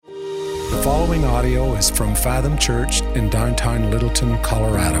The following audio is from Fathom Church in downtown Littleton,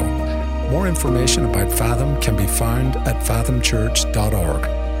 Colorado. More information about Fathom can be found at fathomchurch.org.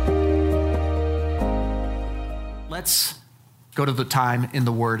 Let's go to the time in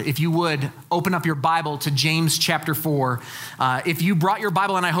the Word. If you would, open up your Bible to James chapter 4. If you brought your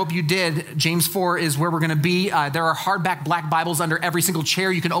Bible, and I hope you did, James 4 is where we're going to be. There are hardback black Bibles under every single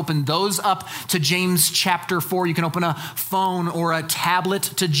chair. You can open those up to James chapter 4. You can open a phone or a tablet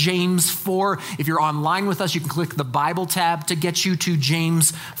to James 4. If you're online with us, you can click the Bible tab to get you to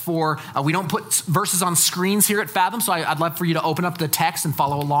James 4. We don't put verses on screens here at Fathom, so I'd love for you to open up the text and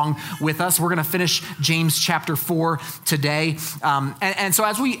follow along with us. We're going to finish James chapter 4 today. And so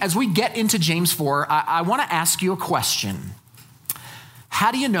as we get into James 4, I want to ask you a question.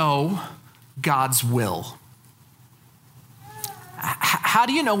 How do you know God's will? How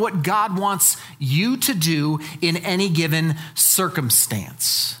do you know what God wants you to do in any given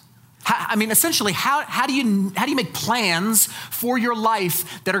circumstance? Essentially, how do you make plans for your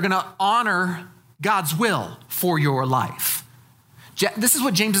life that are going to honor God's will for your life? This is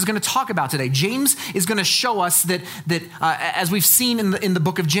what James is going to talk about today. James is going to show us that as we've seen in the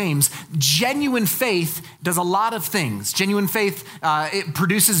book of James, genuine faith does a lot of things. Genuine faith, it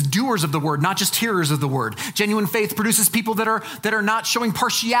produces doers of the word, not just hearers of the word. Genuine faith produces people that are not showing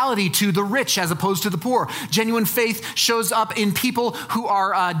partiality to the rich as opposed to the poor. Genuine faith shows up in people who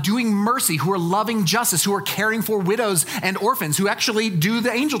are doing mercy, who are loving justice, who are caring for widows and orphans, who actually do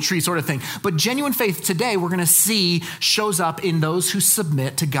the angel tree sort of thing. But genuine faith today, we're going to see, shows up in those who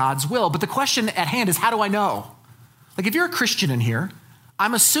submit to God's will. But the question at hand is, how do I know? Like, if you're a Christian in here,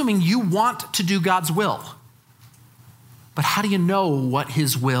 I'm assuming you want to do God's will. But how do you know what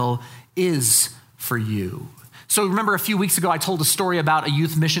his will is for you? So remember a few weeks ago, I told a story about a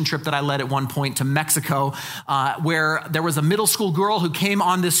youth mission trip that I led at one point to Mexico, where there was a middle school girl who came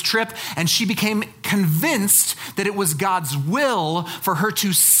on this trip, and she became convinced that it was God's will for her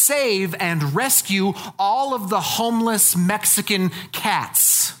to save and rescue all of the homeless Mexican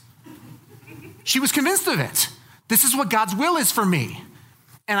cats. She was convinced of it. This is what God's will is for me.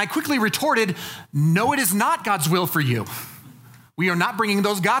 And I quickly retorted, no, it is not God's will for you. We are not bringing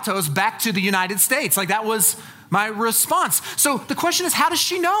those gatos back to the United States. Like, that was my response. So the question is, how does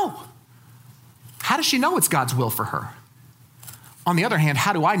she know? How does she know it's God's will for her? On the other hand,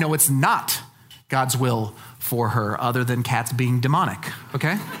 how do I know it's not God's will for her, other than cats being demonic?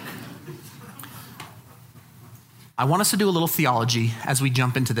 Okay? I want us to do a little theology as we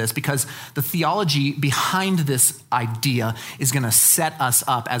jump into this, because the theology behind this idea is going to set us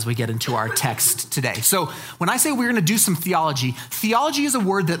up as we get into our text today. So when I say we're going to do some theology, theology is a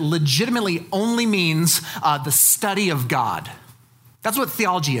word that legitimately only means the study of God. That's what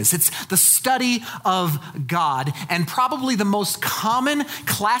theology is. It's the study of God, and probably the most common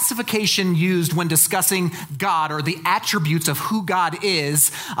classification used when discussing God, or the attributes of who God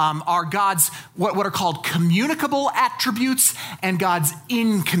is, are God's what are called communicable attributes and God's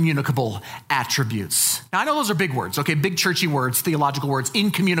incommunicable attributes. Now, I know those are big words, okay? Big churchy words, theological words,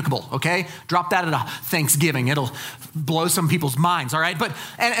 incommunicable, okay? Drop that at a Thanksgiving. It'll blow some people's minds, all right? But,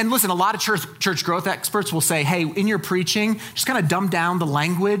 and listen, a lot of church growth experts will say, hey, in your preaching, just kind of dumb down the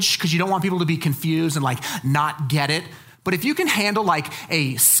language, because you don't want people to be confused and not get it. But if you can handle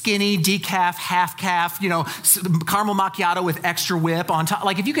a skinny decaf, half calf, caramel macchiato with extra whip on top,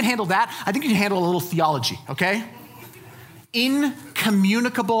 if you can handle that, I think you can handle a little theology, okay?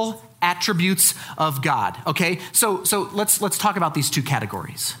 Incommunicable attributes of God, okay? So let's talk about these two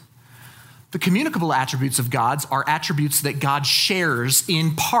categories. The communicable attributes of God's are attributes that God shares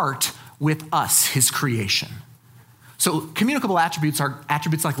in part with us, his creation. So communicable attributes are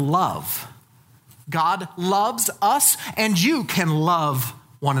attributes like love. God loves us, and you can love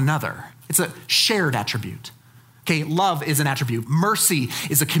one another. It's a shared attribute. Okay, love is an attribute. Mercy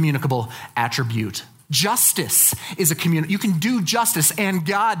is a communicable attribute. Justice is you can do justice, and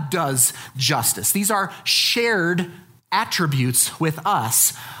God does justice. These are shared attributes with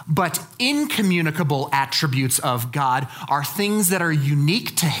us, but incommunicable attributes of God are things that are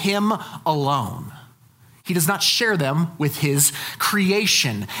unique to him alone. He does not share them with his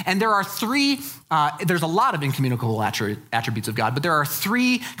creation. And there are there's a lot of incommunicable attributes of God, but there are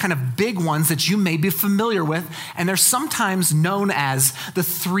three kind of big ones that you may be familiar with, and they're sometimes known as the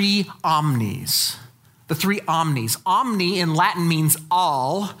three omnis. The three omnis. Omni in Latin means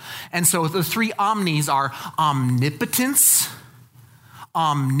all, and so the three omnis are omnipotence,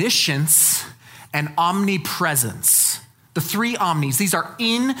 omniscience, and omnipresence. The three omnis, these are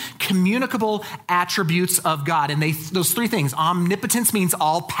incommunicable attributes of God. And those three things, omnipotence means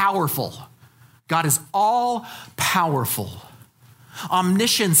all powerful. God is all powerful.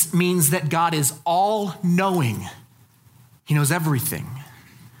 Omniscience means that God is all-knowing. He knows everything.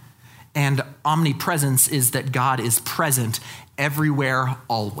 And omnipresence is that God is present everywhere,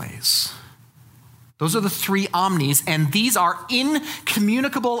 always. Those are the three omnis, and these are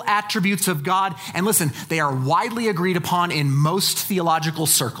incommunicable attributes of God. And listen, they are widely agreed upon in most theological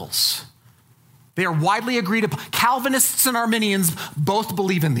circles. They are widely agreed upon. Calvinists and Arminians both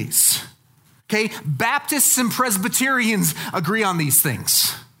believe in these. Okay? Baptists and Presbyterians agree on these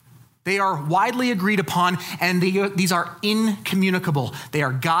things. They are widely agreed upon, and these are incommunicable. They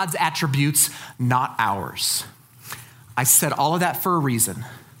are God's attributes, not ours. I said all of that for a reason.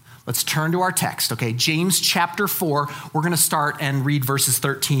 Let's turn to our text, okay? James chapter 4. We're going to start and read verses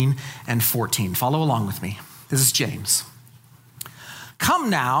 13 and 14. Follow along with me. This is James. Come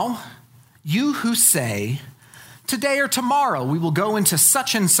now, you who say, today or tomorrow we will go into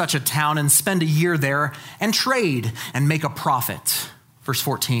such and such a town and spend a year there and trade and make a profit. Verse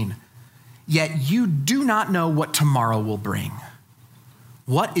 14. Yet you do not know what tomorrow will bring.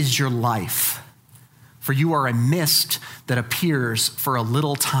 What is your life? For you are a mist that appears for a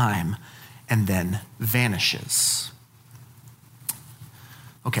little time and then vanishes.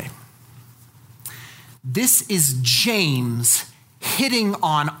 Okay. This is James hitting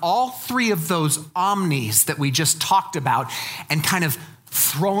on all three of those omnis that we just talked about and kind of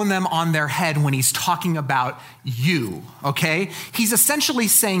throwing them on their head when he's talking about you, okay? He's essentially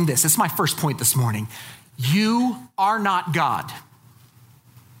saying this. It's my first point this morning. You are not God.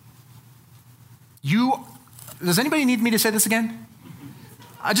 Does anybody need me to say this again?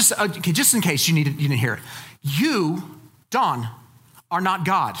 Just in case you didn't hear it. You, Don, are not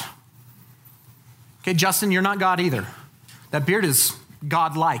God. Okay, Justin, you're not God either. That beard is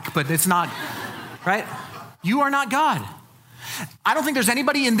God-like, but it's not, right? You are not God. I don't think there's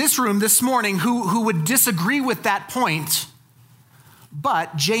anybody in this room this morning who would disagree with that point,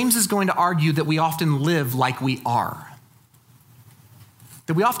 but James is going to argue that we often live like we are.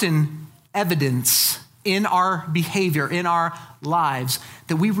 That we often evidence in our behavior, in our lives,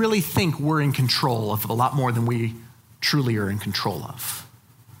 that we really think we're in control of a lot more than we truly are in control of.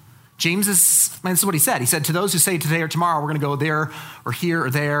 This is what he said. He said, to those who say today or tomorrow, we're going to go there or here or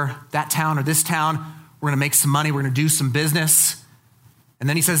there, that town or this town, we're going to make some money, we're going to do some business. And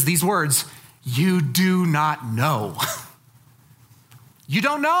then he says these words, you do not know. You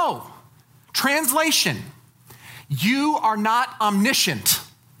don't know. Translation, you are not omniscient.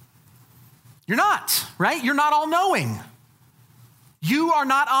 You're not, right? You're not all-knowing. You are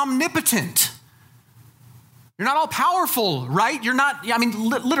not omnipotent. You're not all-powerful, right? You're not,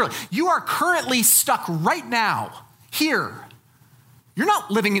 literally, you are currently stuck right now, here. You're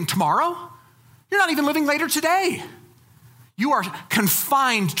not living in tomorrow. You're not even living later today. You are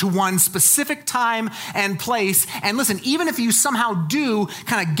confined to one specific time and place. And listen, even if you somehow do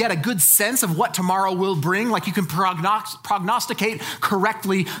kind of get a good sense of what tomorrow will bring, like you can prognosticate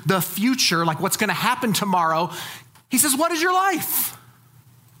correctly the future, like what's going to happen tomorrow, he says, what is your life?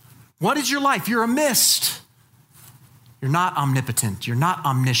 What is your life? You're a mist. You're not omnipotent. You're not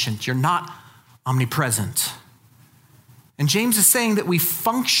omniscient. You're not omnipresent. And James is saying that we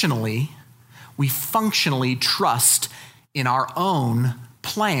functionally trust in our own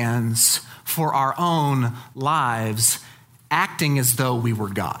plans for our own lives, acting as though we were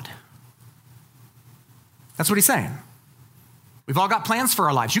God. That's what he's saying. We've all got plans for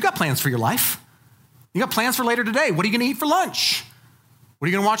our lives. You got plans for your life. You got plans for later today. What are you going to eat for lunch? What are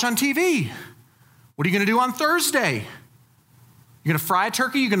you going to watch on TV? What are you going to do on Thursday? You're going to fry a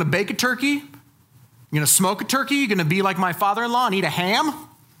turkey? You're going to bake a turkey? You're going to smoke a turkey? You're going to be like my father-in-law and eat a ham?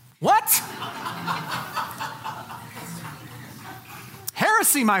 What?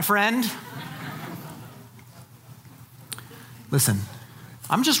 Heresy, my friend. Listen,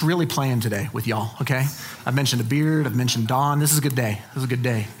 I'm just really playing today with y'all, okay? I've mentioned a beard. I've mentioned Dawn. This is a good day. This is a good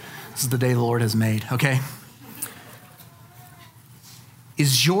day. This is the day the Lord has made, okay?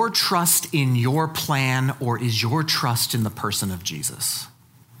 Is your trust in your plan or is your trust in the person of Jesus?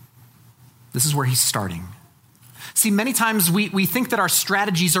 This is where he's starting. See, many times we think that our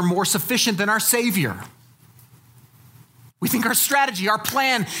strategies are more sufficient than our Savior. We think our strategy, our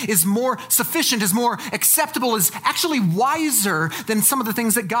plan is more sufficient, is more acceptable, is actually wiser than some of the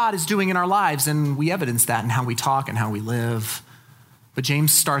things that God is doing in our lives. And we evidence that in how we talk and how we live. But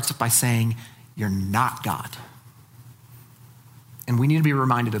James starts by saying, you're not God. And we need to be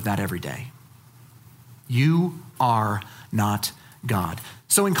reminded of that every day. You are not God.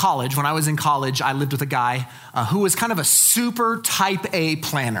 So in college, when I was in college, I lived with a guy who was kind of a super type A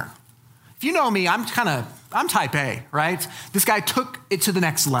planner. If you know me, I'm kind of I'm type A, right? This guy took it to the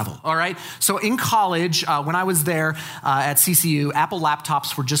next level, all right? So in college, when I was there at CCU, Apple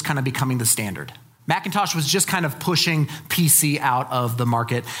laptops were just kind of becoming the standard. Macintosh was just kind of pushing PC out of the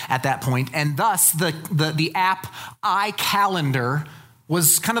market at that point, and thus the app iCalendar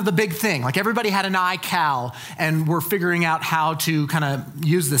was kind of the big thing. Like everybody had an iCal, and we're figuring out how to kind of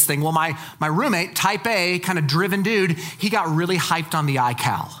use this thing. Well, my roommate, type A, kind of driven dude, he got really hyped on the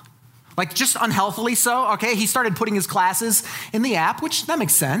iCal. Like just unhealthily so, okay? He started putting his classes in the app, which that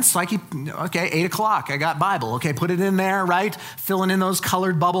makes sense. Like, 8 o'clock, I got Bible. Okay, put it in there, right? Filling in those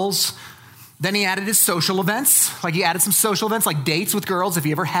colored bubbles. Then he added his social events. Like he added some social events, like dates with girls. If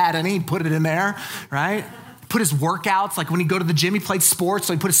he ever had any, he'd put it in there, right? Put his workouts, like when he'd go to the gym, he played sports,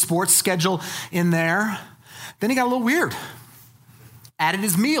 so he put his sports schedule in there. Then he got a little weird. Added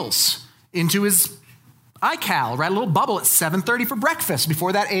his meals into his iCal, right? A little bubble at 7:30 for breakfast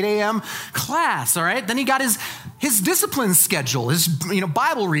before that 8 a.m. class, all right? Then he got his discipline schedule, his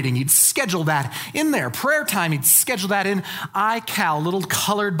Bible reading. He'd schedule that in there. Prayer time, he'd schedule that in iCal, little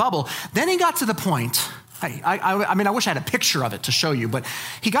colored bubble. Then he got to the point, I wish I had a picture of it to show you, but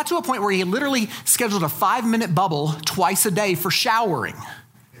he got to a point where he literally scheduled a 5-minute bubble twice a day for showering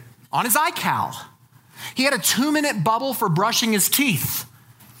on his iCal. He had a 2-minute bubble for brushing his teeth.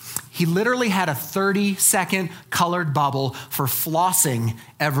 He literally had a 30-second colored bubble for flossing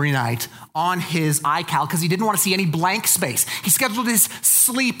every night on his iCal because he didn't want to see any blank space. He scheduled his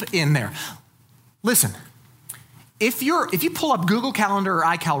sleep in there. Listen, if you pull up Google Calendar or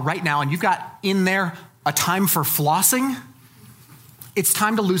iCal right now and you've got in there a time for flossing, it's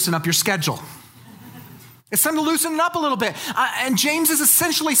time to loosen up your schedule. It's time to loosen it up a little bit. And James is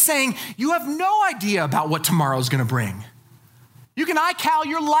essentially saying, you have no idea about what tomorrow's going to bring. You can iCal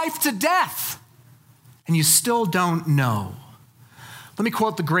your life to death, and you still don't know. Let me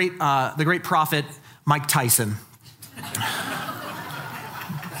quote the great prophet Mike Tyson.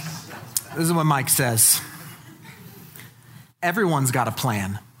 This is what Mike says. Everyone's got a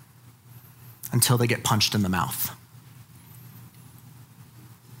plan until they get punched in the mouth.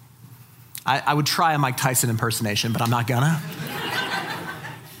 I would try a Mike Tyson impersonation, but I'm not gonna.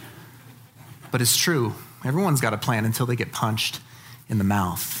 But it's true. Everyone's got a plan until they get punched in the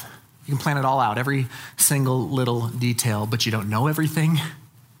mouth. You can plan it all out, every single little detail, but you don't know everything.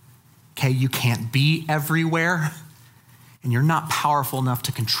 Okay, you can't be everywhere, and you're not powerful enough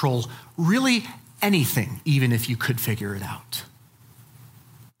to control really anything, even if you could figure it out.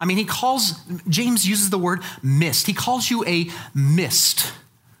 I mean, James uses the word mist. He calls you a mist.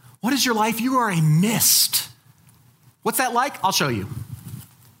 What is your life? You are a mist. What's that like? I'll show you.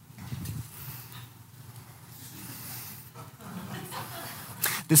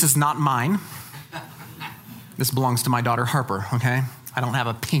 This is not mine. This belongs to my daughter Harper, okay? I don't have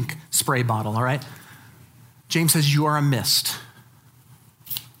a pink spray bottle, all right? James says you are a mist.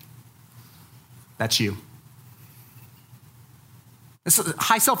 That's you. This is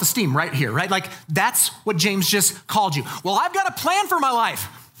high self-esteem right here, right? Like that's what James just called you. Well, I've got a plan for my life.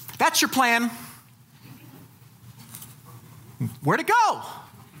 That's your plan. Where to go?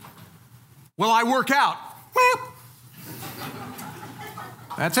 Will I work out? Well,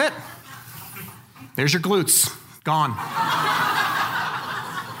 that's it. There's your glutes. Gone.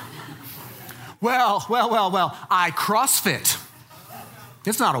 Well. I CrossFit.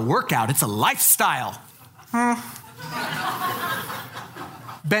 It's not a workout. It's a lifestyle.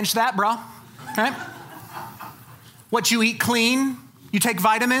 Bench that, bro. Okay? What, you eat clean? You take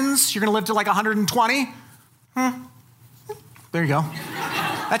vitamins? You're going to live to like 120? There you go.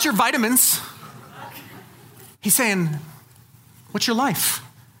 That's your vitamins. He's saying, what's your life?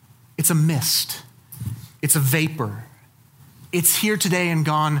 It's a mist. It's a vapor. It's here today and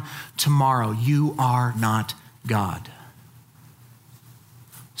gone tomorrow. You are not God.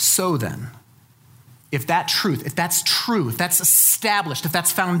 So then, if that's true, if that's established, if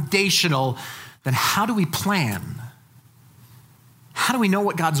that's foundational, then how do we plan? How do we know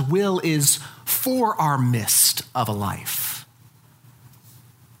what God's will is for our mist of a life?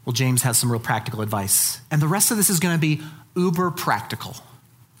 Well, James has some real practical advice. And the rest of this is going to be uber practical.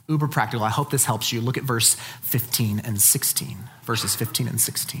 Uber practical. I hope this helps you. Look at verse 15 and 16. Verses 15 and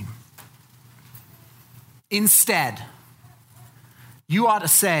 16. Instead, you ought to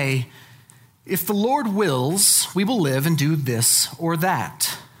say, if the Lord wills, we will live and do this or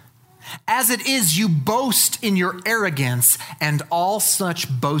that. As it is, you boast in your arrogance, and all such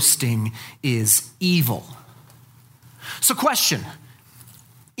boasting is evil. So question,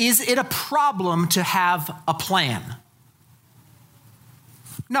 is it a problem to have a plan?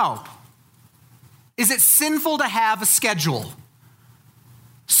 No. Is it sinful to have a schedule?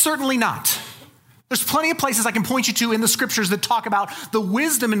 Certainly not. There's plenty of places I can point you to in the scriptures that talk about the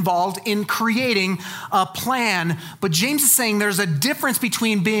wisdom involved in creating a plan. But James is saying there's a difference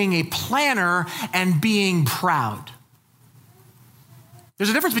between being a planner and being proud. There's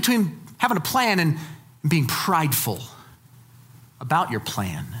a difference between having a plan and being prideful about your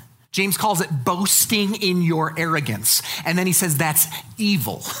plan. James calls it boasting in your arrogance. And then he says that's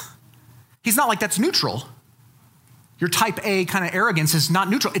evil. He's not like that's neutral. Your type A kind of arrogance is not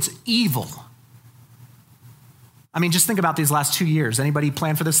neutral. It's evil. I mean, just think about these last 2 years. Anybody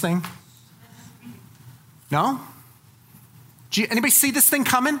plan for this thing? No? Anybody see this thing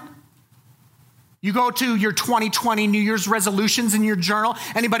coming? You go to your 2020 New Year's resolutions in your journal.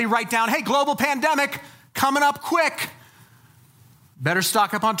 Anybody write down, hey, global pandemic coming up quick. Better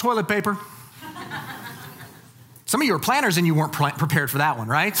stock up on toilet paper. Some of you are planners and you weren't prepared for that one,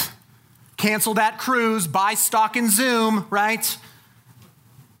 right? Cancel that cruise, buy stock in Zoom, right?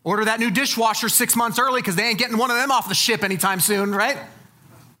 Order that new dishwasher 6 months early because they ain't getting one of them off the ship anytime soon, right?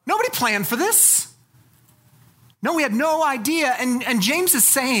 Nobody planned for this. No, we had no idea. And James is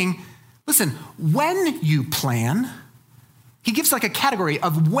saying, listen, when you plan, he gives like a category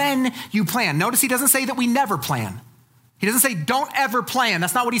of when you plan. Notice he doesn't say that we never plan. He doesn't say don't ever plan.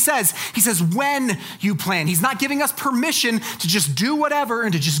 That's not what he says. He says when you plan. He's not giving us permission to just do whatever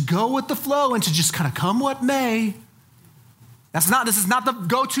and to just go with the flow and to just kind of come what may. This is not the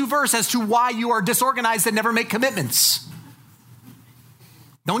go-to verse as to why you are disorganized and never make commitments.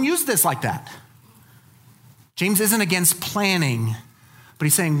 Don't use this like that. James isn't against planning, but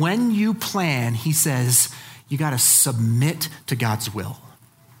he's saying when you plan, he says, you got to submit to God's will.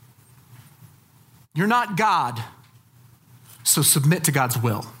 You're not God, so submit to God's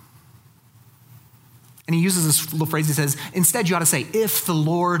will. And he uses this little phrase, he says, instead you ought to say, if the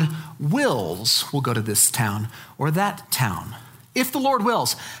Lord wills, we'll go to this town or that town. If the Lord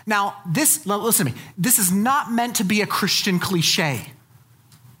wills. Now, listen to me, this is not meant to be a Christian cliche,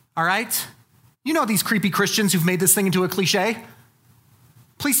 all right? You know these creepy Christians who've made this thing into a cliche?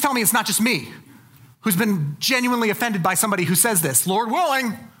 Please tell me it's not just me who's been genuinely offended by somebody who says this, Lord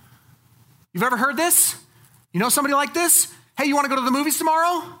willing. You've ever heard this? You know somebody like this? Hey, you want to go to the movies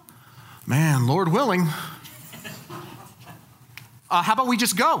tomorrow? Man, Lord willing. How about we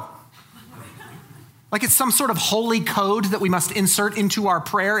just go? Like it's some sort of holy code that we must insert into our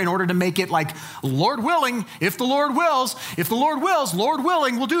prayer in order to make it like, Lord willing, if the Lord wills, Lord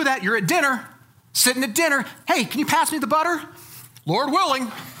willing, we'll do that. You're at dinner, sitting at dinner. Hey, can you pass me the butter? Lord willing.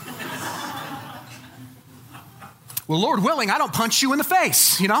 Well, Lord willing, I don't punch you in the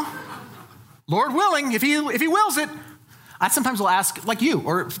face, you know? Lord willing, if he wills it. I sometimes will ask, like you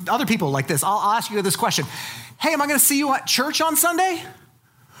or other people like this, I'll ask you this question. Hey, am I going to see you at church on Sunday?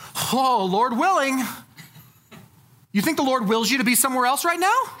 Oh, Lord willing. You think the Lord wills you to be somewhere else right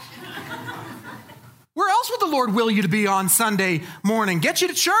now? Where else would the Lord will you to be on Sunday morning? Get you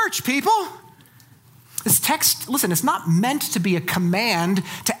to church, people. This text, listen, it's not meant to be a command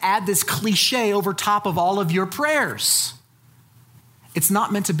to add this cliche over top of all of your prayers. It's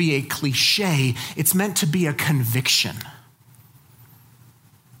not meant to be a cliche. It's meant to be a conviction.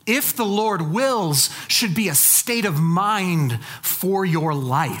 If the Lord wills should be a state of mind for your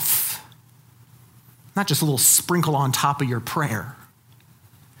life, not just a little sprinkle on top of your prayer.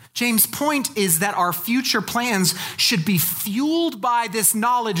 James' point is that our future plans should be fueled by this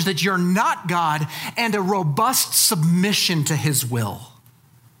knowledge that you're not God and a robust submission to his will.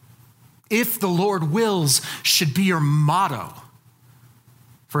 If the Lord wills should be your motto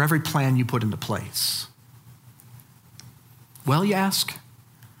for every plan you put into place. Well, you ask,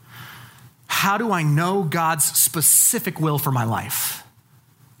 how do I know God's specific will for my life?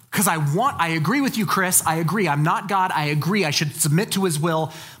 Because I agree with you, Chris. I agree. I'm not God. I agree. I should submit to his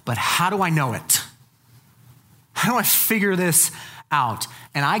will. But how do I know it? How do I figure this out?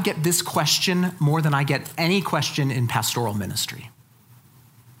 And I get this question more than I get any question in pastoral ministry.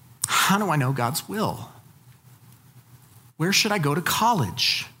 How do I know God's will? Where should I go to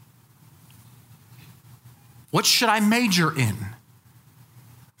college? What should I major in?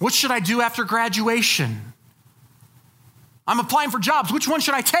 What should I do after graduation? I'm applying for jobs. Which one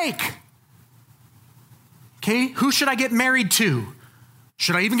should I take? Okay, who should I get married to?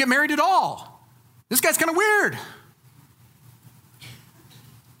 Should I even get married at all? This guy's kind of weird.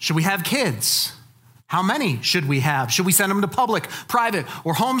 Should we have kids? How many should we have? Should we send them to public, private,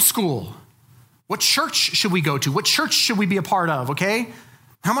 or homeschool? What church should we go to? What church should we be a part of, okay?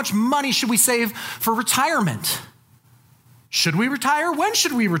 How much money should we save for retirement? Should we retire? When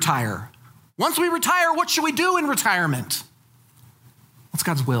should we retire? Once we retire, what should we do in retirement? What's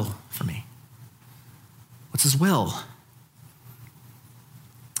God's will for me? What's his will?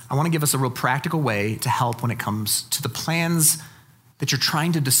 I want to give us a real practical way to help when it comes to the plans that you're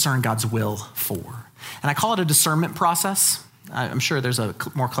trying to discern God's will for. And I call it a discernment process. I'm sure there's a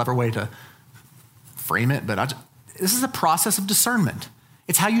more clever way to frame it, but this is a process of discernment.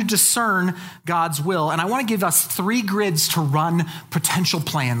 It's how you discern God's will. And I want to give us 3 grids to run potential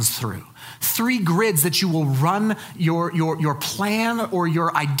plans through. 3 grids that you will run your plan or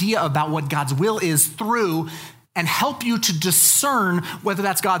your idea about what God's will is through and help you to discern whether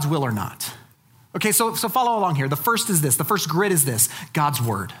that's God's will or not. Okay, so follow along here. The first is this. The first grid is this: God's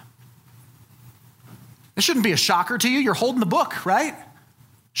word. This shouldn't be a shocker to you. You're holding the book, right?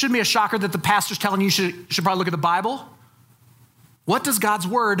 Shouldn't be a shocker that the pastor's telling you should probably look at the Bible. What does God's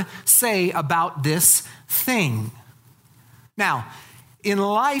word say about this thing? Now, in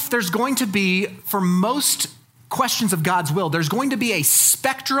life, there's going to be, for most questions of God's will, there's going to be a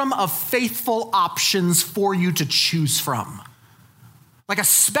spectrum of faithful options for you to choose from. Like a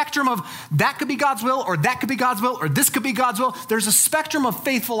spectrum of that could be God's will, or that could be God's will, or this could be God's will. There's a spectrum of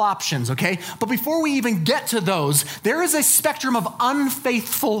faithful options, okay? But before we even get to those, there is a spectrum of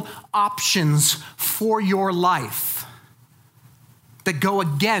unfaithful options for your life that go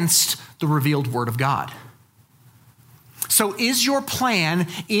against the revealed word of God. So is your plan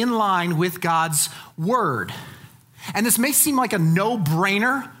in line with God's word? And this may seem like a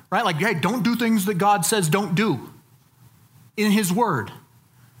no-brainer, right? Like, hey, don't do things that God says don't do in his word.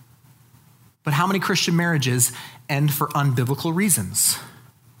 But how many Christian marriages end for unbiblical reasons?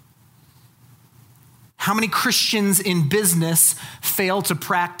 How many Christians in business fail to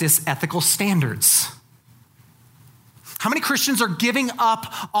practice ethical standards? How many Christians are giving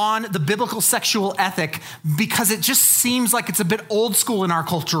up on the biblical sexual ethic because it just seems like it's a bit old school in our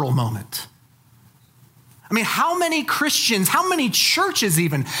cultural moment? I mean, how many Christians, how many churches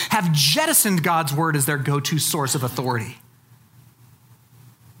even have jettisoned God's word as their go-to source of authority?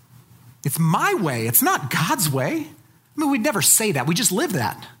 It's my way. It's not God's way. I mean, we'd never say that. We just live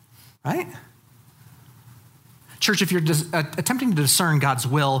that, right? Church, if you're attempting to discern God's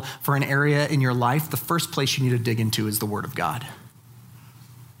will for an area in your life, the first place you need to dig into is the Word of God.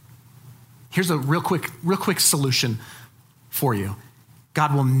 Here's a real quick solution for you.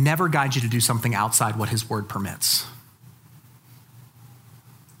 God will never guide you to do something outside what his word permits.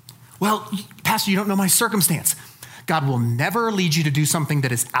 Well, Pastor, you don't know my circumstance. God will never lead you to do something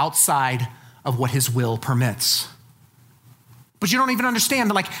that is outside of what his will permits. But you don't even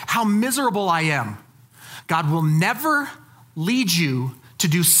understand like how miserable I am. God will never lead you to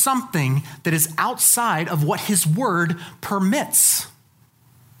do something that is outside of what his word permits.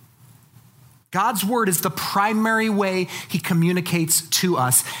 God's word is the primary way he communicates to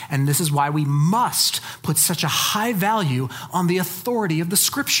us, and this is why we must put such a high value on the authority of the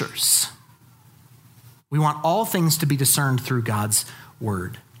scriptures. We want all things to be discerned through God's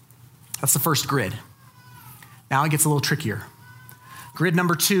word. That's the first grid. Now it gets a little trickier. Grid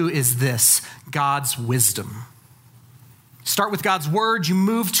number 2 is this: God's wisdom. Start with God's word, you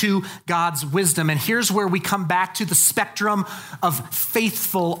move to God's wisdom. And here's where we come back to the spectrum of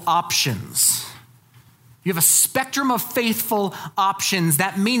faithful options. You have a spectrum of faithful options.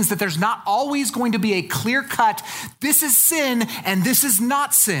 That means that there's not always going to be a clear cut, this is sin and this is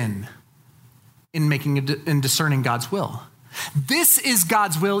not sin in discerning God's will. This is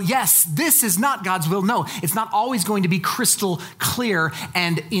God's will. Yes, this is not God's will. No, it's not always going to be crystal clear.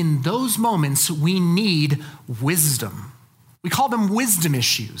 And in those moments, we need wisdom. We call them wisdom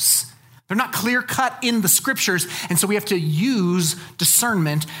issues. They're not clear cut in the scriptures, and so we have to use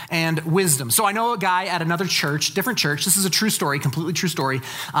discernment and wisdom. So I know a guy at another church, different church. This is a true story, completely true story.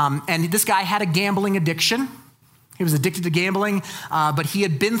 And this guy had a gambling addiction. He was addicted to gambling, but he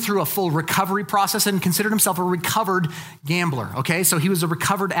had been through a full recovery process and considered himself a recovered gambler, okay? So he was a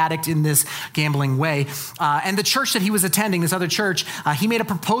recovered addict in this gambling way. And the church that he was attending, this other church, he made a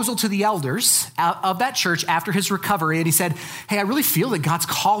proposal to the elders of that church after his recovery, and he said, hey, I really feel that God's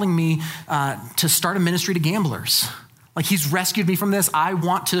calling me to start a ministry to gamblers. Like, he's rescued me from this. I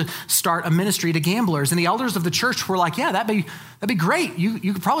want to start a ministry to gamblers. And the elders of the church were like, yeah, that'd be great.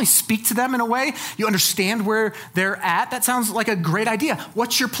 You could probably speak to them in a way. You understand where they're at. That sounds like a great idea.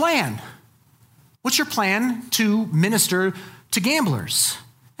 What's your plan? What's your plan to minister to gamblers?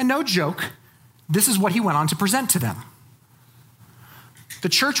 And no joke, this is what he went on to present to them. The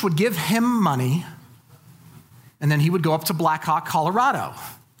church would give him money, and then he would go up to Black Hawk, Colorado,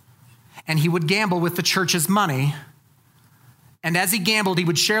 and he would gamble with the church's money. And as he gambled, he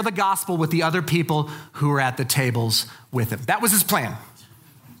would share the gospel with the other people who were at the tables with him. That was his plan.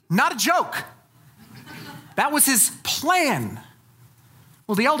 Not a joke. That was his plan.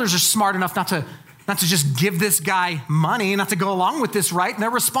 Well, the elders are smart enough not to not to just give this guy money, not to go along with this, right? And their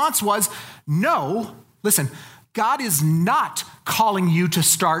response was, no, listen, God is not calling you to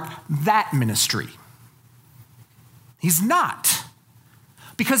start that ministry. He's not.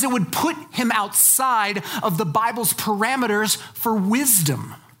 Because it would put him outside of the Bible's parameters for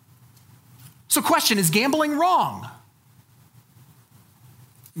wisdom. So question, is gambling wrong?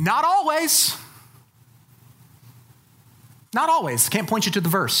 Not always. Not always. Can't point you to the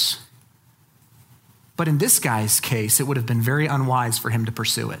verse. But in this guy's case, it would have been very unwise for him to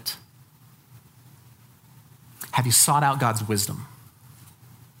pursue it. Have you sought out God's wisdom?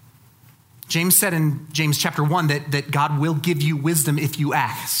 James said in James chapter 1 that God will give you wisdom if you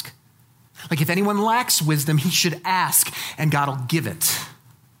ask. Like if anyone lacks wisdom, he should ask and God will give it.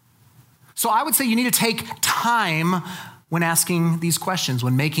 So I would say you need to take time when asking these questions,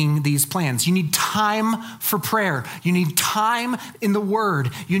 when making these plans. You need time for prayer. You need time in the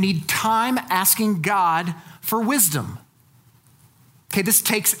Word. You need time asking God for wisdom. Okay, this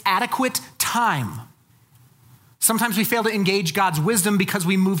takes adequate time. Sometimes we fail to engage God's wisdom because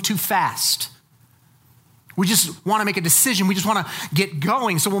we move too fast. We just want to make a decision. We just want to get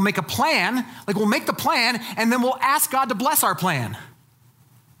going. So we'll make a plan, we'll make the plan, and then we'll ask God to bless our plan.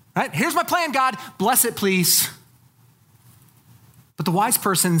 Right? Here's my plan, God. Bless it, please. But the wise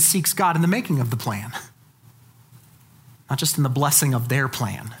person seeks God in the making of the plan, not just in the blessing of their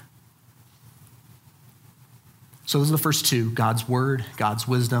plan. So those are the first two, God's word, God's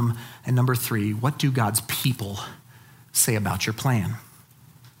wisdom. And number three, what do God's people say about your plan?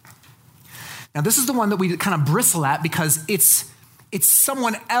 Now, this is the one that we kind of bristle at because it's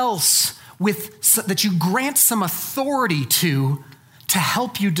someone else that you grant some authority to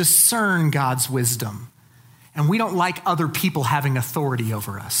help you discern God's wisdom. And we don't like other people having authority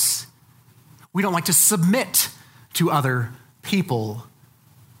over us. We don't like to submit to other people.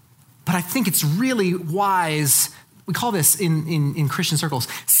 But I think it's really wise. We call this in Christian circles,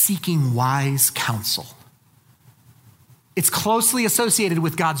 seeking wise counsel. It's closely associated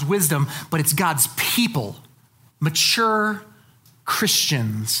with God's wisdom, but it's God's people, mature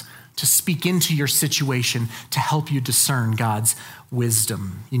Christians, to speak into your situation to help you discern God's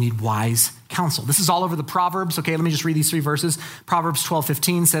wisdom. You need wise counsel. This is all over the Proverbs. Okay, let me just read these three verses. Proverbs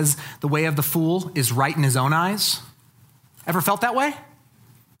 12:15 says, the way of the fool is right in his own eyes. Ever felt that way?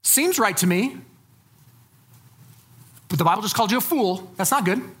 Seems right to me. But the Bible just called you a fool. That's not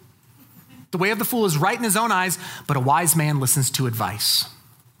good. The way of the fool is right in his own eyes, but a wise man listens to advice.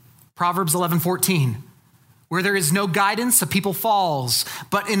 Proverbs 11:14, where there is no guidance, a people falls,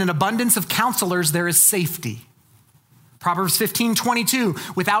 but in an abundance of counselors, there is safety. Proverbs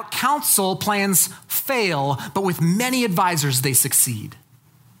 15:22, without counsel, plans fail, but with many advisors, they succeed.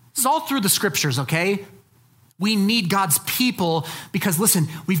 This is all through the scriptures, okay? We need God's people because, listen,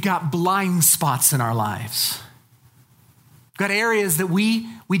 we've got blind spots in our lives. We've got areas that we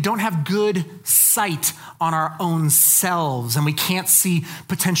don't have good sight on our own selves, and we can't see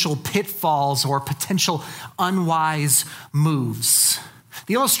potential pitfalls or potential unwise moves.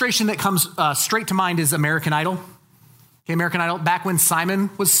 The illustration that comes straight to mind is American Idol. Okay, American Idol, back when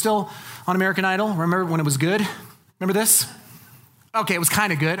Simon was still on American Idol. Remember when it was good? Remember this? Okay, it was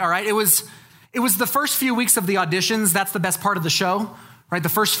kind of good, all right? It was the first few weeks of the auditions. That's the best part of the show, right? The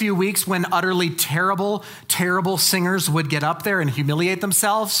first few weeks when utterly terrible, terrible singers would get up there and humiliate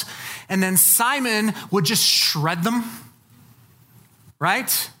themselves. And then Simon would just shred them,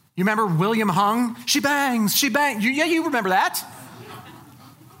 right? You remember William Hung? She bangs, she bangs. Yeah, you remember that.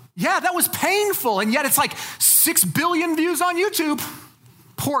 Yeah, that was painful. And yet it's like 6 billion views on YouTube.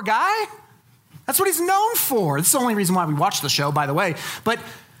 Poor guy. That's what he's known for. This is the only reason why we watch the show, by the way. But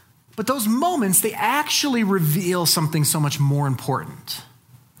those moments, they actually reveal something so much more important.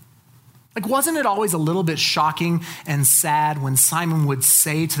 Like, wasn't it always a little bit shocking and sad when Simon would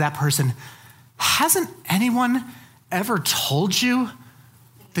say to that person, hasn't anyone ever told you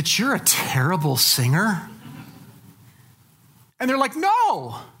that you're a terrible singer? And they're like,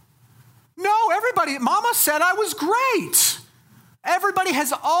 no, everybody, Mama said I was great. Everybody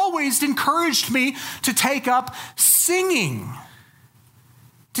has always encouraged me to take up singing.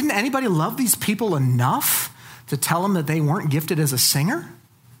 Didn't anybody love these people enough to tell them that they weren't gifted as a singer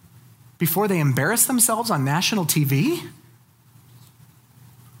before they embarrassed themselves on national TV?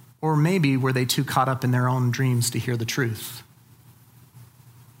 Or maybe were they too caught up in their own dreams to hear the truth?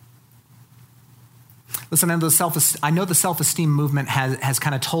 Listen, I know the self-esteem movement has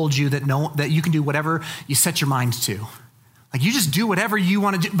kind of told you that you can do whatever you set your mind to. Like, you just do whatever you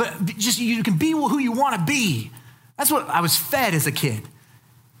want to do, but just you can be who you want to be. That's what I was fed as a kid.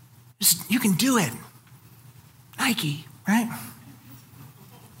 Just, you can do it. Nike, right?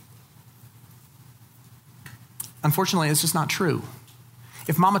 Unfortunately, it's just not true.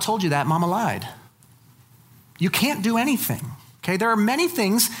 If mama told you that, mama lied. You can't do anything, okay? There are many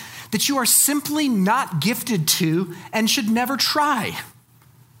things that you are simply not gifted to and should never try.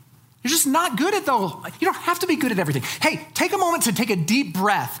 You're just not good at those. You don't have to be good at everything. Hey, take a moment to take a deep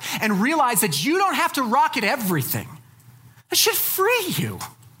breath and realize that you don't have to rock at everything. That should free you,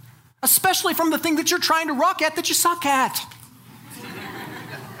 especially from the thing that you're trying to rock at that you suck at.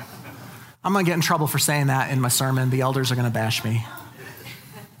 I'm going to get in trouble for saying that in my sermon. The elders are going to bash me.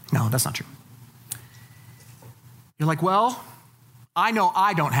 No, that's not true. You're like, well, I know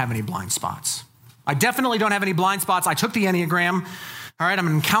I don't have any blind spots. I definitely don't have any blind spots. I took the Enneagram. All right, I'm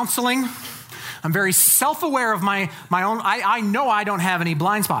in counseling. I'm very self-aware of my own. I know I don't have any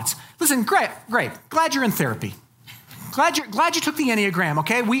blind spots. Listen, great. Glad you're in therapy. Glad you took the Enneagram,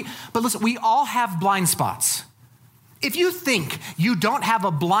 okay? But listen, we all have blind spots. If you think you don't have a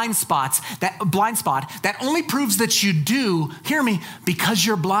blind spot, that only proves that you do, hear me, because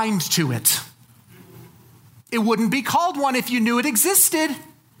you're blind to it. It wouldn't be called one if you knew it existed.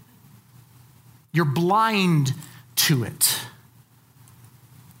 You're blind to it.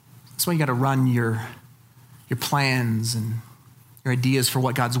 That's why you got to run your plans and your ideas for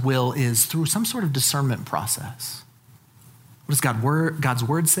what God's will is through some sort of discernment process. What does God's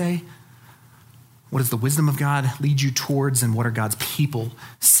word say? What does the wisdom of God lead you towards? And what are God's people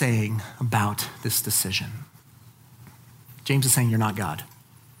saying about this decision? James is saying you're not God.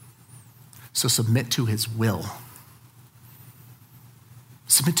 So submit to his will.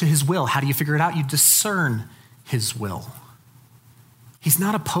 Submit to his will. How do you figure it out? You discern his will. He's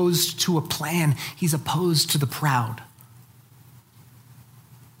not opposed to a plan. He's opposed to the proud.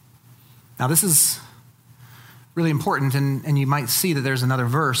 Now, this is really important, and you might see that there's another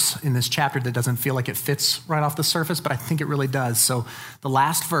verse in this chapter that doesn't feel like it fits right off the surface, but I think it really does. So the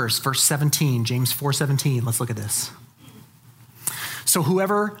last verse, verse 17, James 4:17, let's look at this. So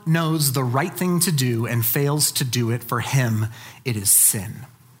whoever knows the right thing to do and fails to do it, for him it is sin.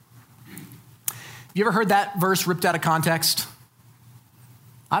 You ever heard that verse ripped out of context?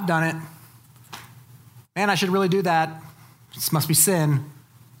 I've done it. Man, I should really do that. This must be sin.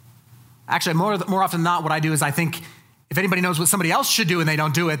 Actually, more often than not, what I do is I think if anybody knows what somebody else should do and they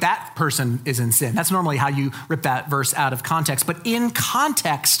don't do it, that person is in sin. That's normally how you rip that verse out of context. But in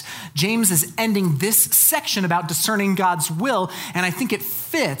context, James is ending this section about discerning God's will, and I think it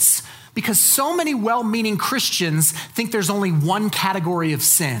fits because so many well-meaning Christians think there's only one category of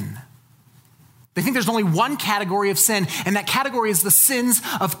sin. They think there's only one category of sin, and that category is the sins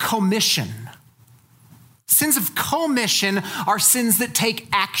of commission. Sins of commission are sins that take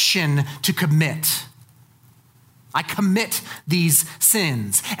action to commit. I commit these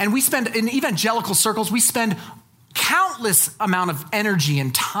sins. And we spend, in evangelical circles, we spend countless amount of energy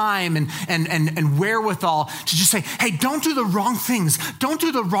and time and wherewithal to just say, hey, don't do the wrong things. Don't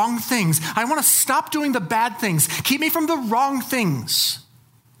do the wrong things. I want to stop doing the bad things. Keep me from the wrong things.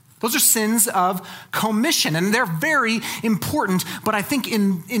 Those are sins of commission, and they're very important. But I think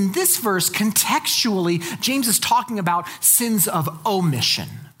in this verse, contextually, James is talking about sins of omission.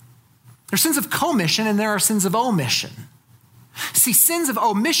 There are sins of commission, and there are sins of omission. See, sins of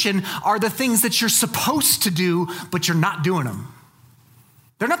omission are the things that you're supposed to do, but you're not doing them.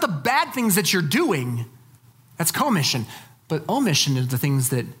 They're not the bad things that you're doing. That's commission. But omission is the things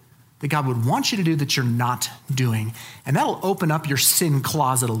that God would want you to do that you're not doing. And that'll open up your sin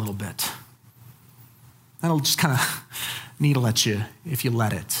closet a little bit. That'll just kind of needle at you if you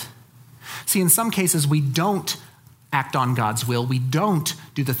let it. See, in some cases, we don't act on God's will. We don't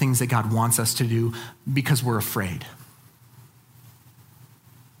do the things that God wants us to do because we're afraid.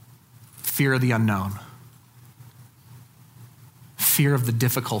 Fear of the unknown. Fear of the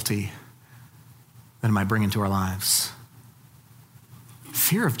difficulty that it might bring into our lives.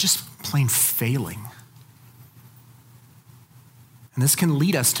 Fear of just plain failing. And this can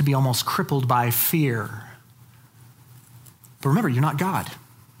lead us to be almost crippled by fear. But remember, you're not God.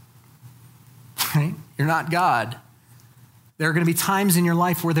 Right? You're not God. There are going to be times in your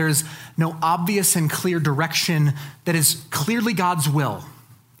life where there's no obvious and clear direction that is clearly God's will.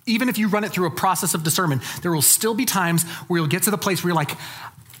 Even if you run it through a process of discernment, there will still be times where you'll get to the place where you're like,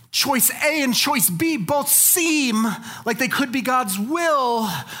 choice A and choice B both seem like they could be God's will.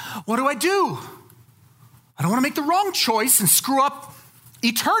 What do? I don't want to make the wrong choice and screw up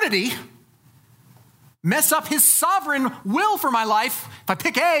eternity, mess up his sovereign will for my life if I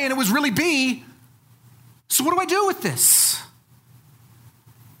pick A and it was really B. So what do I do with this?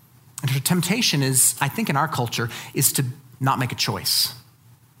 And the temptation is, I think in our culture, is to not make a choice.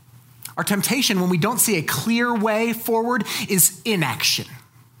 Our temptation when we don't see a clear way forward is inaction.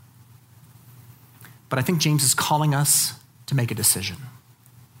 But I think James is calling us to make a decision.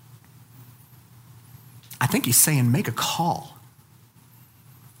 I think he's saying make a call.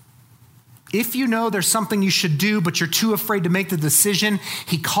 If you know there's something you should do, but you're too afraid to make the decision,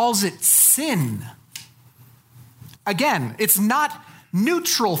 he calls it sin. Again, it's not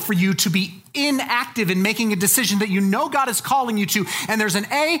neutral for you to be inactive in making a decision that you know God is calling you to, and there's an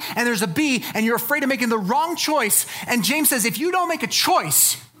A and there's a B, and you're afraid of making the wrong choice. And James says, if you don't make a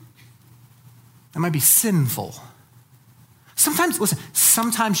choice, that might be sinful.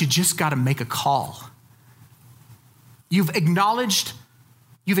 Sometimes you just got to make a call. You've acknowledged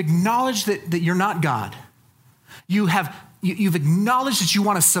that you're not God. You've acknowledged that you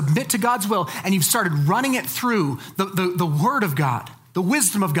want to submit to God's will, and you've started running it through the word of God, the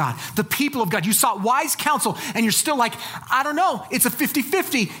wisdom of God, the people of God. You sought wise counsel, and you're still like, I don't know, it's a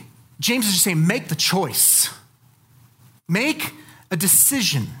 50-50. James is just saying, make the choice. Make a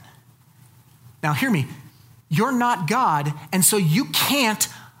decision. Now hear me, you're not God, and so you can't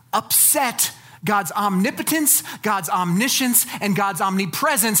upset God's omnipotence, God's omniscience, and God's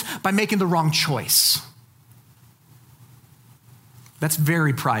omnipresence by making the wrong choice. That's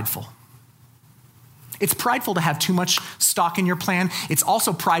very prideful. It's prideful to have too much stock in your plan. It's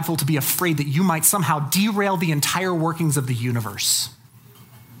also prideful to be afraid that you might somehow derail the entire workings of the universe.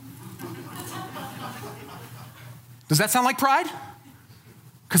 Does that sound like pride?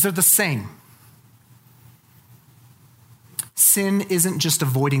 Because they're the same. Sin isn't just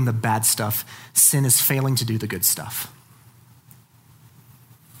avoiding the bad stuff. Sin is failing to do the good stuff.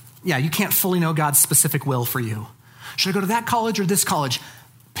 Yeah, you can't fully know God's specific will for you. Should I go to that college or this college?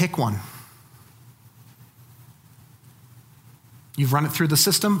 Pick one. You've run it through the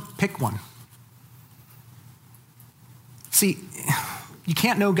system, pick one. See, you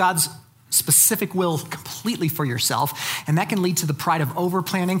can't know God's specific will completely for yourself, and that can lead to the pride of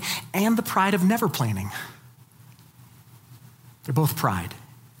over-planning and the pride of never planning. They're both pride.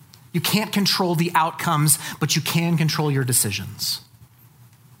 You can't control the outcomes, but you can control your decisions.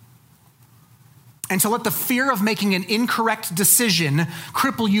 And to let the fear of making an incorrect decision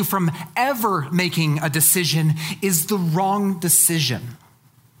cripple you from ever making a decision is the wrong decision.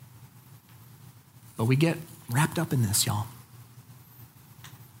 But we get wrapped up in this, y'all.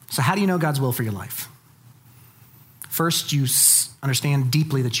 So how do you know God's will for your life? First, you understand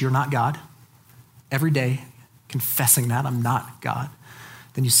deeply that you're not God. Every day, confessing that I'm not God.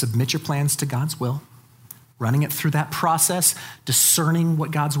 Then you submit your plans to God's will, running it through that process, discerning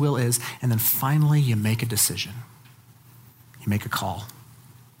what God's will is, and then finally you make a decision. You make a call.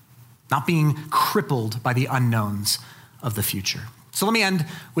 Not being crippled by the unknowns of the future. So let me end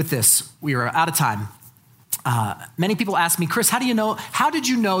with this. We are out of time. Many people ask me, Chris, how did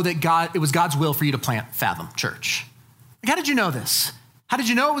you know that it was God's will for you to plant Fathom Church? Like, how did you know this? How did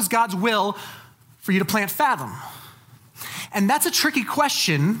you know it was God's will for you to plant Fathom? And that's a tricky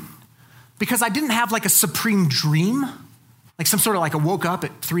question because I didn't have like a supreme dream, like some sort of like I woke up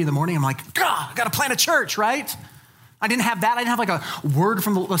at 3 a.m. I'm like, I got to plant a church, right? I didn't have that. I didn't have like a word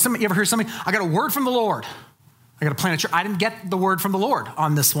from the Lord. You ever hear something? I got a word from the Lord. I got to plant a church. I didn't get the word from the Lord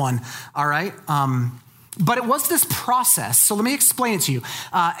on this one, all right? But it was this process. So let me explain it to you.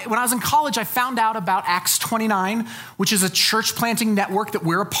 When I was in college, I found out about Acts 29, which is a church planting network that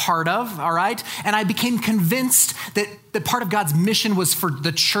we're a part of, all right? And I became convinced that part of God's mission was for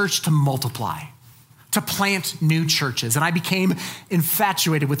the church to multiply, to plant new churches. And I became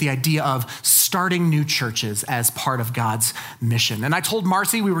infatuated with the idea of starting new churches as part of God's mission. And I told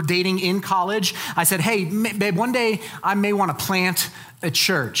Marcy, we were dating in college, I said, hey, babe, one day I may want to plant a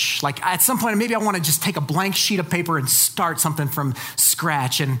church. Like at some point, maybe I want to just take a blank sheet of paper and start something from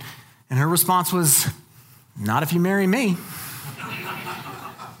scratch. And her response was, not if you marry me.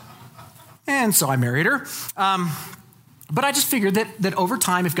 And so I married her. But I just figured that over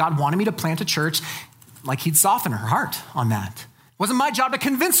time, if God wanted me to plant a church, like he'd soften her heart on that. It wasn't my job to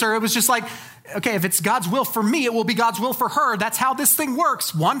convince her. It was just like, okay, if it's God's will for me, it will be God's will for her. That's how this thing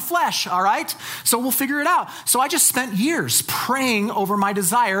works. One flesh, all right? So we'll figure it out. So I just spent years praying over my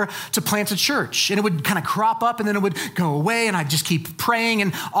desire to plant a church. And it would kind of crop up and then it would go away and I'd just keep praying.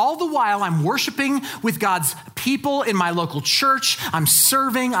 And all the while I'm worshiping with God's people in my local church. I'm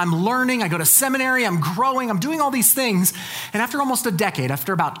serving, I'm learning, I go to seminary, I'm growing, I'm doing all these things. And after almost a decade,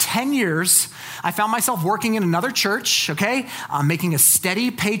 after about 10 years, I found myself working in another church, okay? Making a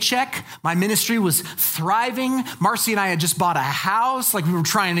steady paycheck. My ministry was thriving. Marcy and I had just bought a house. Like we were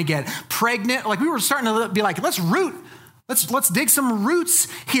trying to get pregnant. Like we were starting to be like, let's dig some roots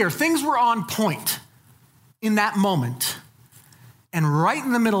here. Things were on point in that moment. And right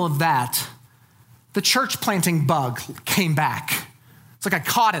in the middle of that, the church planting bug came back. It's like I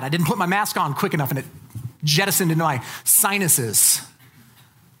caught it. I didn't put my mask on quick enough and it jettisoned into my sinuses.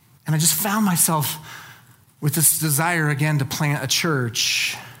 And I just found myself with this desire again to plant a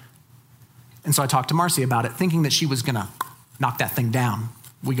church. And so I talked to Marcy about it, thinking that she was going to knock that thing down.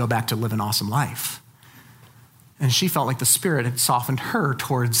 We go back to live an awesome life. And she felt like the Spirit had softened her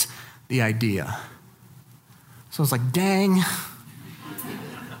towards the idea. So I was like, dang,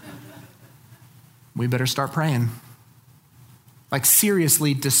 we better start praying. Like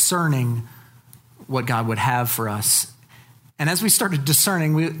seriously discerning what God would have for us. And as we started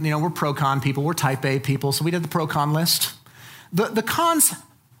discerning, we're pro-con people, we're type A people, so we did the pro-con list. The cons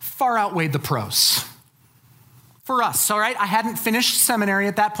far outweighed the pros. For us, all right? I hadn't finished seminary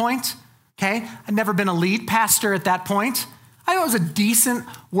at that point, okay? I'd never been a lead pastor at that point. I was a decent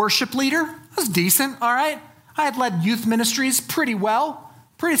worship leader. I was decent, all right? I had led youth ministries pretty well,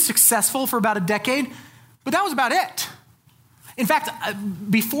 pretty successful for about a decade, but that was about it. In fact,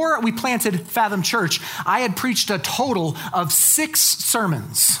 before we planted Fathom Church, I had preached a total of 6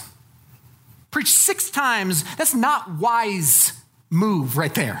 sermons. Preached 6 times. That's not wise move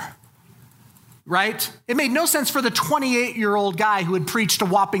right there, right? It made no sense for the 28-year-old guy who had preached a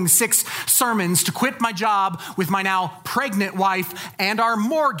whopping 6 sermons to quit my job with my now pregnant wife and our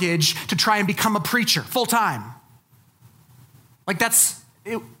mortgage to try and become a preacher full time. Like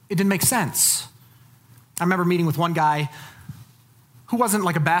it didn't make sense. I remember meeting with one guy who wasn't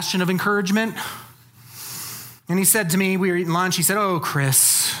like a bastion of encouragement. And he said to me, we were eating lunch, he said, "Oh,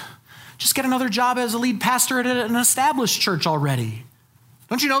 Chris, just get another job as a lead pastor at an established church already.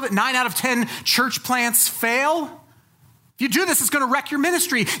 Don't you know that 9 out of 10 church plants fail? If you do this, it's going to wreck your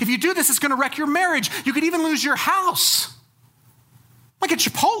ministry. If you do this, it's going to wreck your marriage. You could even lose your house." Like at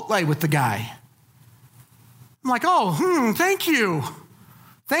Chipotle with the guy. I'm like, thank you.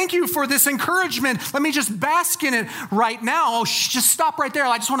 Thank you for this encouragement. Let me just bask in it right now. Oh, just stop right there.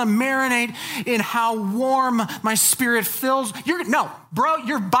 I just want to marinate in how warm my spirit feels. No, bro,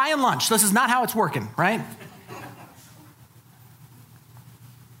 you're buying lunch. This is not how it's working, right?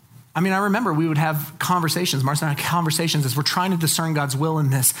 I mean, I remember we would have conversations, Marcy and I had conversations as we're trying to discern God's will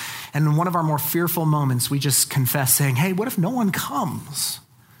in this. And in one of our more fearful moments, we just confess saying, hey, what if no one comes?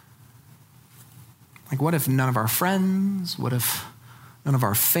 Like, what if none of our friends? What if none of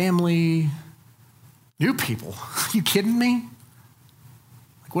our family? New people? Are you kidding me?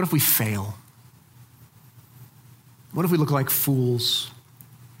 Like, what if we fail? What if we look like fools?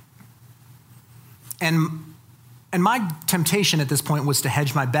 And my temptation at this point was to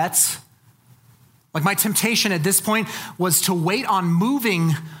hedge my bets. Like my temptation at this point was to wait on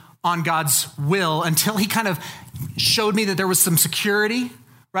moving on God's will until he kind of showed me that there was some security,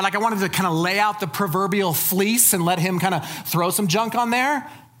 right? Like I wanted to kind of lay out the proverbial fleece and let him kind of throw some junk on there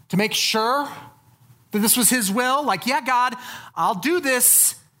to make sure that this was his will. Like, yeah, God, I'll do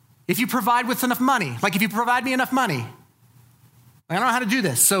this if you provide with enough money. Like if you provide me enough money. I don't know how to do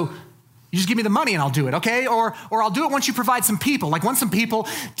this, so you just give me the money and I'll do it, okay? Or I'll do it once you provide some people. Like once some people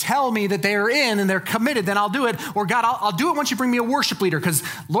tell me that they're in and they're committed, then I'll do it. Or God, I'll do it once you bring me a worship leader because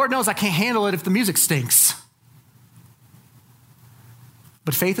Lord knows I can't handle it if the music stinks.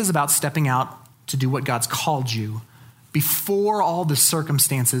 But faith is about stepping out to do what God's called you before all the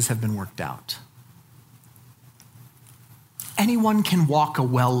circumstances have been worked out. Anyone can walk a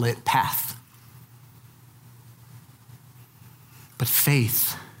well-lit path. But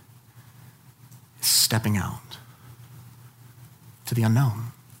faith is stepping out to the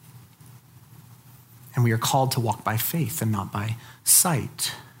unknown. And we are called to walk by faith and not by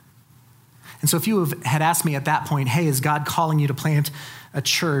sight. And so if you had asked me at that point, hey, is God calling you to plant a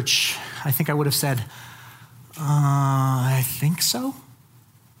church? I think I would have said, I think so.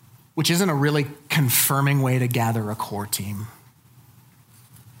 Which isn't a really confirming way to gather a core team.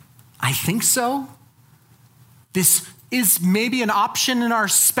 I think so. This is maybe an option in our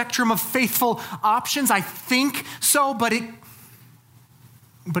spectrum of faithful options. I think so, but it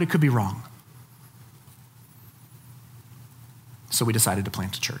could be wrong. So we decided to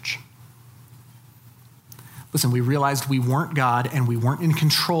plant a church. Listen, we realized we weren't God and we weren't in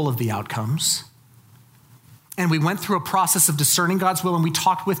control of the outcomes. And we went through a process of discerning God's will, and we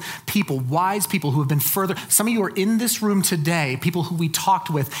talked with people, wise people who have been further. Some of you are in this room today, people who we talked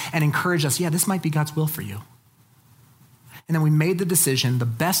with and encouraged us, yeah, this might be God's will for you. And then we made the decision, the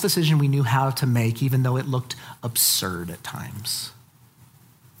best decision we knew how to make, even though it looked absurd at times.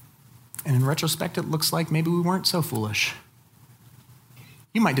 And in retrospect, it looks like maybe we weren't so foolish.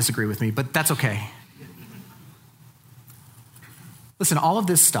 You might disagree with me, but that's okay. Listen, all of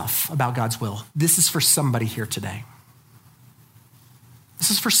this stuff about God's will, this is for somebody here today. This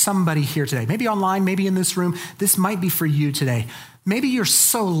This is for somebody here today. Maybe online, maybe in this room. This might be for you today. Maybe you're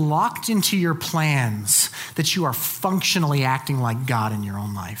so locked into your plans that you are functionally acting like God in your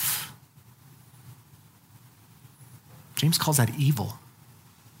own life. James calls that evil.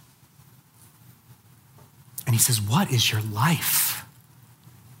 And he says, what is your life?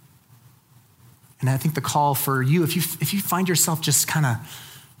 And I think the call for you, if you find yourself just kind of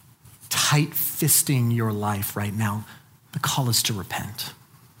tight-fisting your life right now, the call is to repent,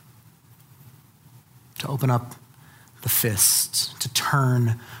 to open up the fist, to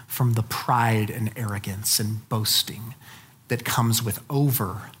turn from the pride and arrogance and boasting that comes with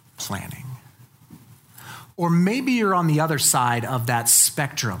over-planning. Or maybe you're on the other side of that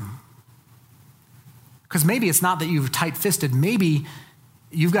spectrum, because maybe it's not that you've tight-fisted, maybe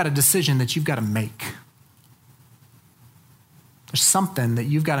you've got a decision that you've got to make. There's something that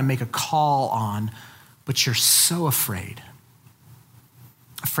you've got to make a call on, but you're so afraid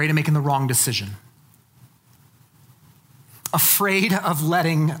of making the wrong decision, afraid of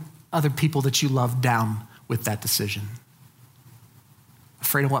letting other people that you love down with that decision,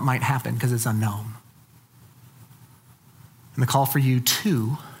 afraid of what might happen because it's unknown. And the call for you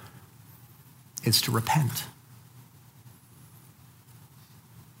too is to repent.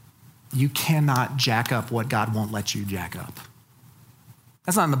 You cannot jack up what God won't let you jack up.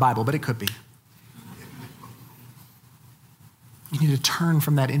 That's not in the Bible, but it could be. You need to turn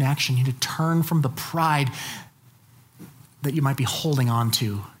from that inaction. You need to turn from the pride that you might be holding on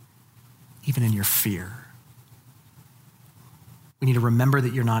to, even in your fear. We need to remember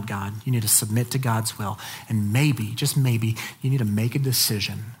that you're not God. You need to submit to God's will. And maybe, just maybe, you need to make a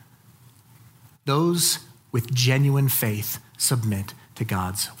decision. Those with genuine faith submit to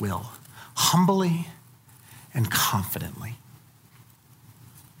God's will, humbly and confidently.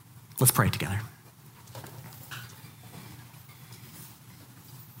 Let's pray together.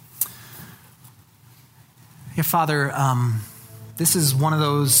 Yeah, Father, this is one of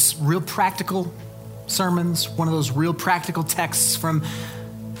those real practical sermons, one of those real practical texts from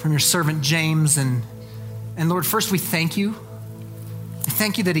your servant James. And Lord, first we thank you. We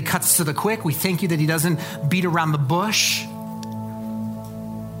thank you that he cuts to the quick. We thank you that he doesn't beat around the bush.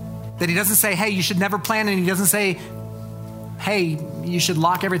 That he doesn't say, hey, you should never plan. And he doesn't say, hey, you should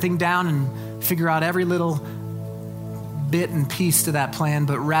lock everything down and figure out every little bit and piece to that plan.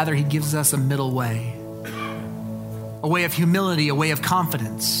 But rather he gives us a middle way. A way of humility, a way of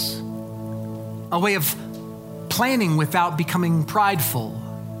confidence, a way of planning without becoming prideful,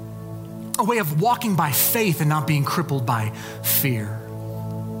 a way of walking by faith and not being crippled by fear.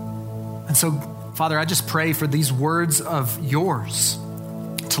 And so, Father, I just pray for these words of yours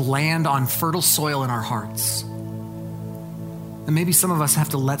to land on fertile soil in our hearts. And maybe some of us have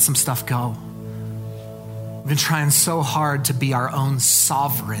to let some stuff go. We've been trying so hard to be our own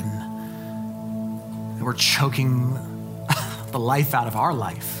sovereign that we're choking the life out of our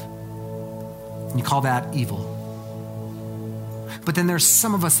life. And you call that evil. But then there's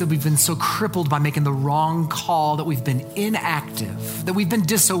some of us that we've been so crippled by making the wrong call that we've been inactive, that we've been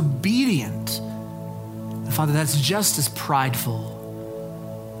disobedient. And Father, that's just as prideful.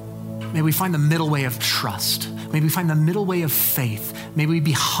 May we find the middle way of trust. May we find the middle way of faith. May we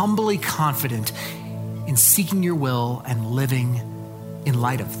be humbly confident in seeking your will and living in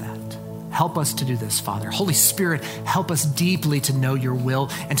light of that. Help us to do this, Father. Holy Spirit, help us deeply to know your will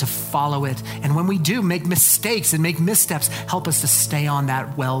and to follow it. And when we do make mistakes and make missteps, help us to stay on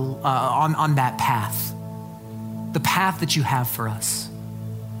that on that path, the path that you have for us.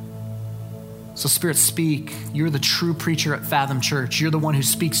 So Spirit, speak. You're the true preacher at Fathom Church. You're the one who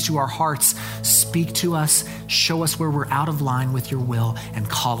speaks to our hearts. Speak to us, show us where we're out of line with your will, and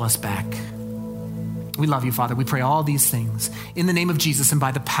call us back. We love you, Father. We pray all these things in the name of Jesus and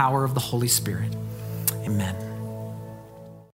by the power of the Holy Spirit. Amen.